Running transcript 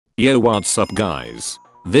Yo, what's up guys?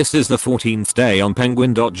 This is the 14th day on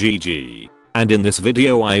penguin.gg, and in this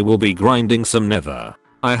video I will be grinding some nether.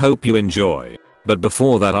 I hope you enjoy. But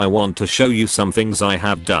before that I want to show you some things I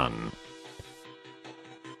have done.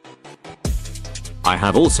 I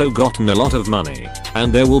have also gotten a lot of money,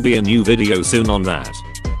 and there will be a new video soon on that.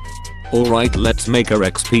 Alright, let's make our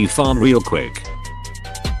XP farm real quick.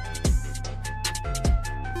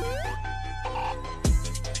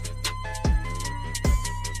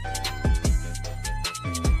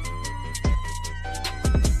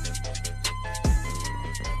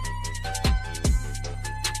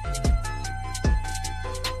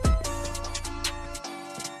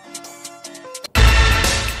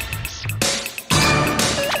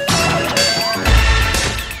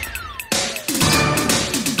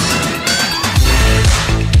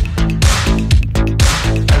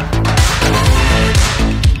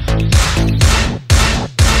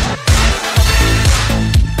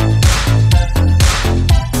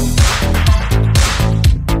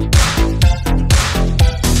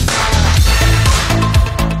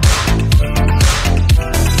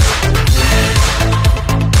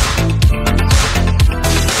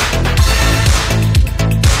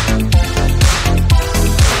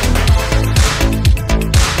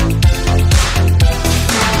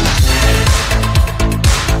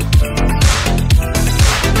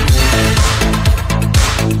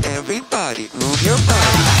 Move your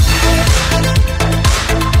body.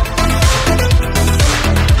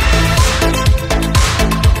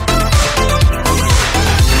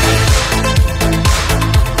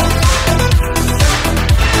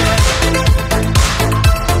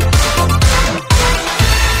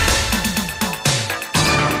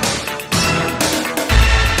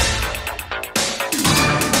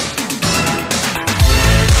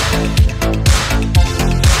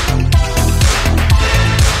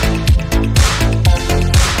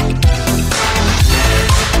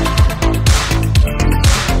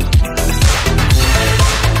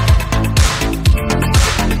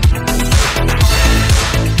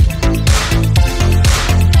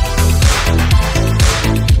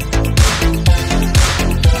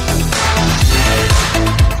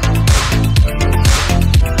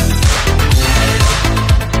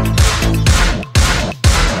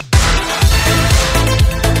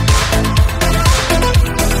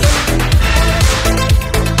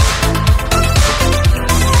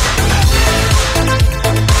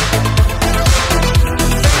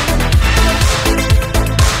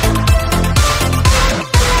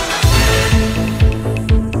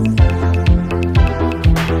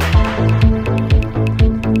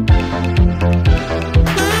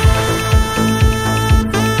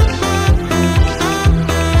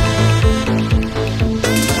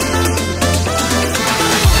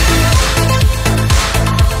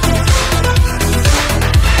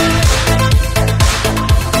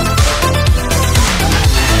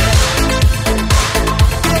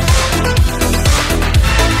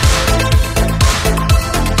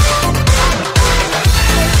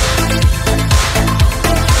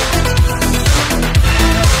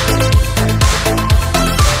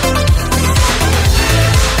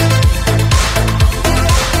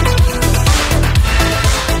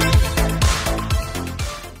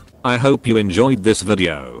 I hope you enjoyed this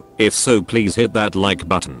video. If so, please hit that like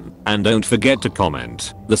button and don't forget to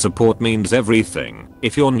comment. The support means everything.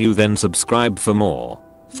 If you're new, then subscribe for more.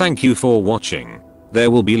 Thank you for watching. There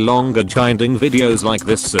will be longer grinding videos like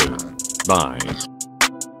this soon. Bye.